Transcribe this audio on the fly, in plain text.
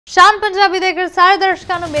शान पंजाबी देख सारे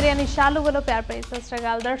दर्शकों को मेरे यानी शालू वालों प्यार भरी सत श्री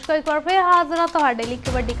अकाल। दर्शकों एक बार फिर हाजिर हाँ तुहाडे लई एक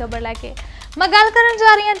वड्डी खबर लैके मैं गल करन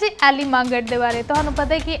जा रही हाँ जी एली मांगट के बारे। तुहानूं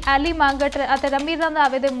पता है कि एली मांगट अते रमी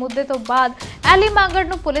रंधावे के मुद्दे तो बाद एली मांगट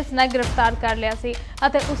नूं पुलिस ने गिरफ्तार कर लिया सी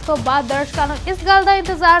अते उस तो बाद दर्शकों को इस गल का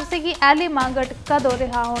इंतजार सी कि एली मांगट कदों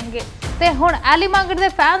रिहा होणगे ते हुण एली मांगट के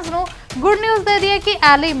फैंस नूं गुड न्यूज़ दे दी है कि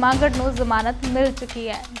एली मांगट नूं जमानत मिल चुकी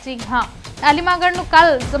है। जी हाँ, एली मांगट नूं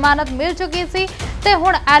कल जमानत मिल चुकी सी ते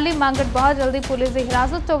हुण एली मांगट बहुत जल्दी पुलिस की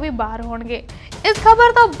हिरासत चों भी बाहर होणगे। इस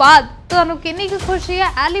खबर तो बाद तुहानूं कितनी खुशी है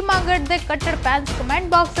एली मांगट के कट्टर फैंस कमेंट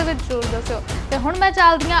बॉक्स में जरूर दस्यो। ते हुण मैं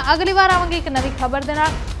चलदी हां अगली बार आवांगी एक नवी खबर दे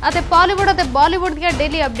नाल अते बॉलीवुड अते बॉलीवुड दी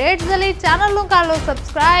डेली अपडेट्स दे लई चैनल नूं कर लो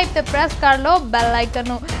सबसक्राइब ते प्रेस कर लो बैल आइकन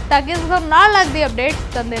नूं ताकि तुहानूं नाल लगदी अपडेट्स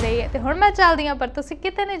दंदे रहिए। ते हुण मैं चलदी हां पर तुसीं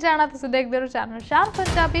किते नहीं जाना, तुसीं देखदे रहो चैनल शान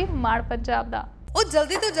पंजाबी माण पंजाब दा। ਉਹ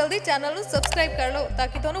ਜਲਦੀ ਤੋਂ ਜਲਦੀ ਚੈਨਲ ਨੂੰ ਸਬਸਕ੍ਰਾਈਬ ਕਰ ਲਓ ਤਾਂ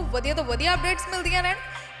ਕਿ ਤੁਹਾਨੂੰ ਵਧੀਆ ਤੋਂ ਵਧੀਆ ਅਪਡੇਟਸ ਮਿਲਦੀਆਂ ਰਹਿਣ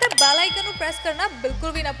ਤੇ ਬੈਲ ਆਈਕਨ ਨੂੰ ਪ੍ਰੈਸ ਕਰਨਾ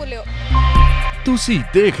ਬਿਲਕੁਲ ਵੀ ਨਾ ਭੁੱਲਿਓ। ਤੁਸੀਂ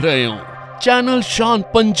ਦੇਖ ਰਹੇ ਹੋ ਚੈਨਲ ਸ਼ਾਨ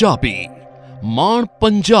ਪੰਜਾਬੀ ਮਾਣ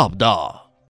ਪੰਜਾਬ ਦਾ।